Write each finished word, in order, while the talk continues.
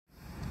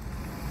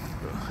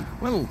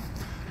Well,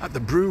 at the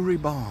Brewery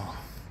Bar.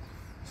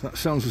 So that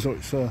sounds as though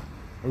it's a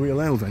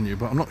real ale venue,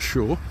 but I'm not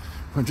sure.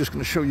 I'm just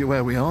going to show you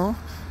where we are,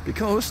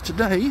 because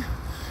today,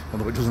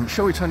 although it doesn't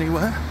show it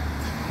anywhere,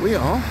 we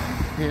are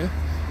here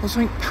on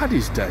St.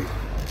 Paddy's Day.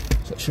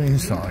 Let's show you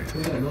inside.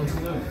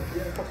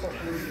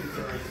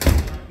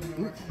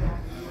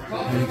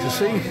 And you can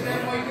see,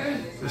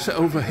 we sit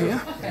over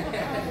here,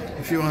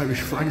 a few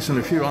Irish flags and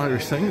a few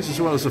Irish things, as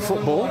well as the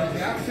football.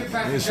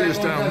 And you see us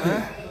down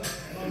there,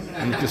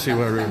 and you can see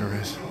where Una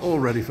is, all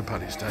ready for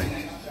Paddy's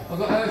Day. I've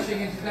got her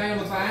singing today on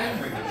the band.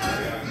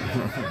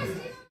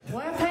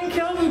 Well, thank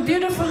you all.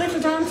 Beautiful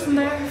little dancing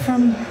there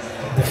from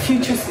the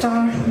future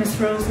star, Miss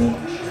Rosie.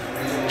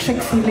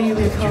 Trixie Lee,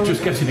 we call her. She's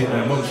just getting it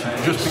now, won't she?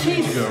 Just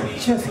beginning to go.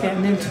 Just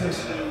getting into it.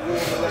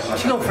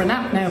 She'll go for a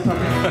nap now,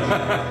 probably.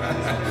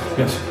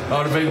 Yes,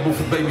 are available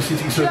for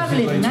babysitting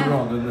services later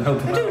on and help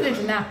them out. I do a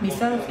little nap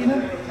myself, you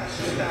know.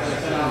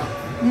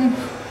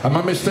 Am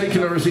I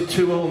mistaken, or is it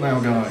 2-2 now,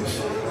 guys?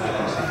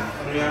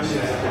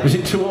 Is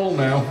it 2-2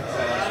 now?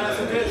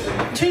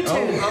 2-2.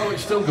 Oh,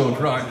 it's still good,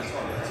 right.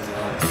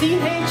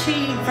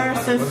 CHE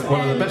versus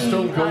One of the best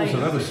old goals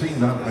I've ever seen,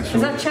 that.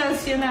 Is that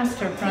Chelsea and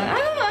Astor? I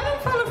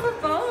don't follow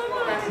football.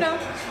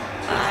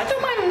 I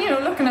don't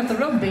mind, looking at the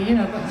rugby,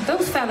 but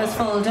those fellas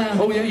fall down.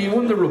 Oh yeah, you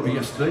won the rugby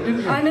yesterday,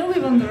 didn't you? I know we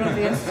won the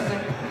rugby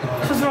yesterday.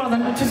 It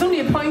was only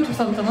a point or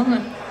something, wasn't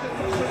it?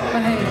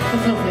 But hey, it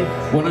was lovely.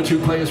 1 or 2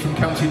 players from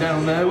County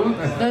Down there, weren't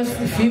there? There's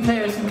a few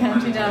players from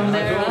County Down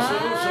there.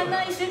 Also.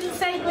 Nice little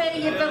segue,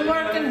 you've been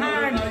working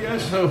hard.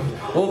 Yes, so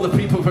all the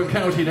people from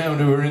County Down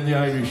who are in the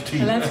Irish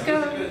team. Let's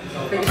go.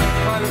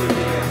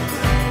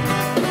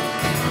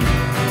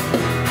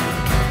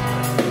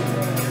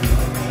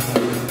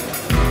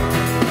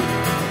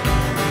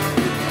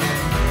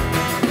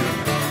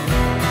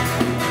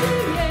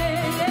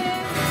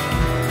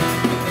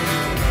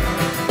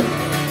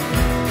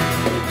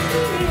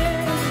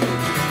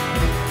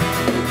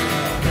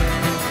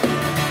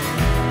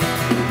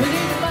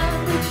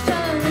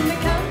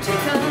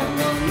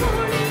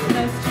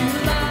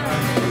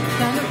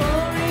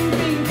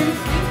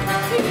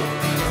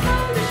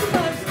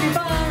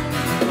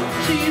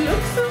 She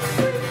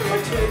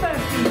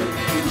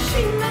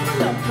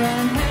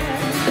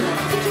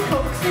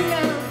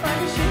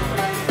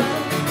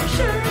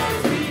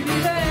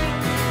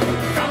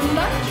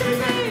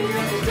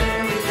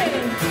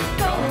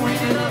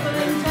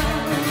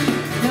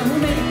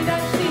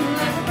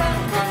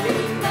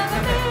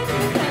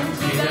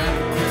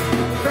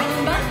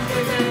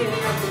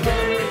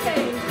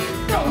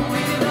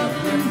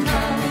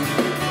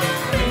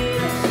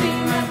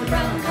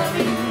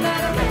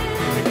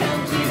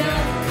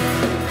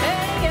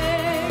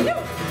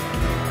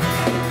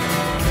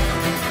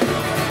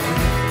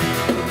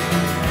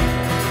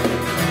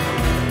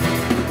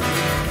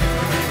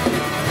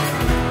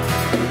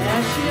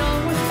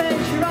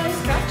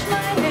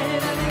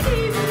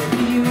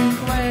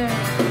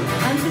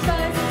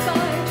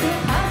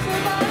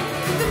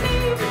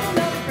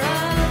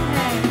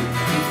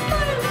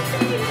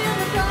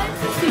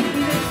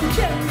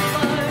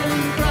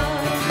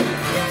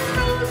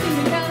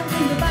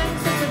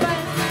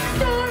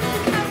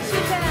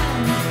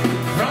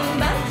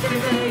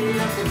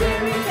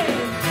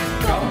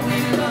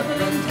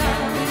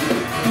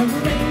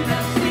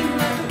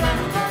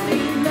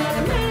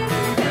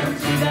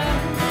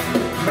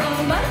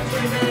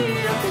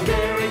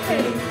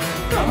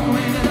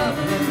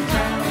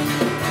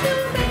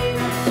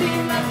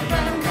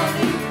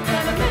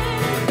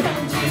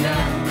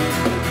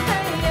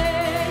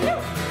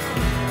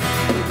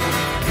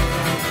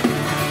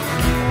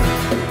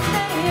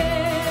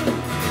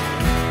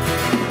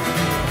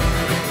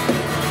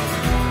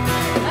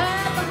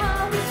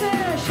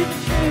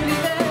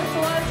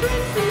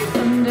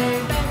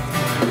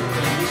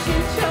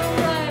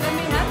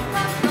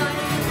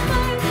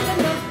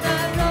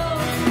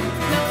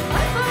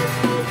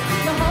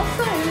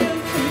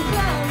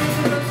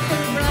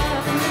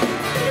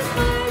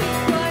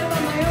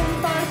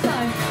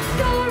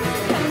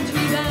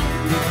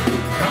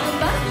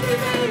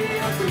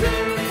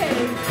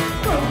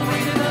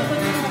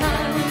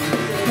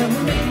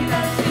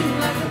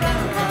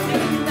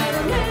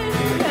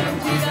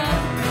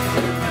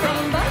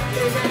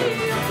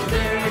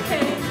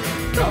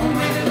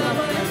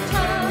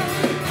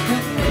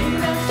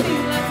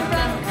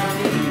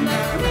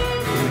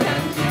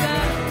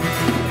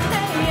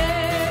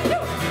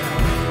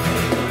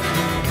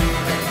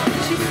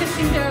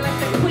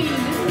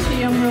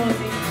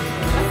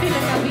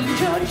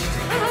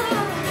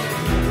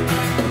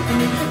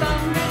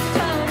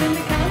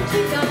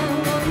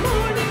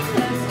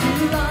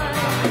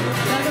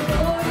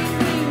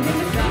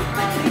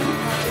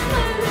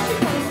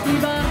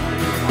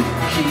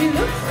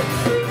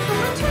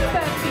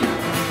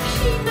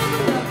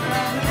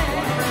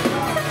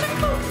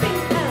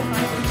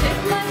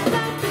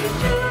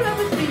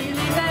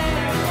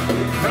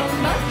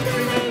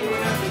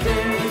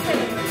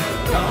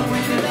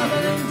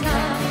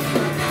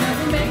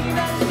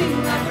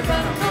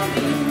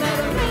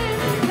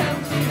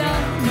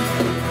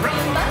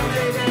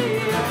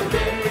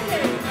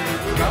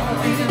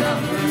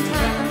in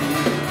town.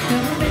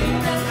 You're making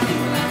that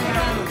seem like a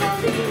rock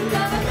cosy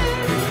love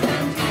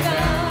American Tita.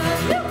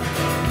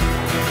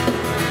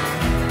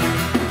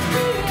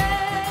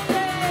 Yeah,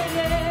 yeah,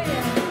 yeah,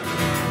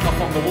 yeah. Up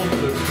on the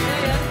wonders.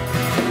 Yeah, yeah.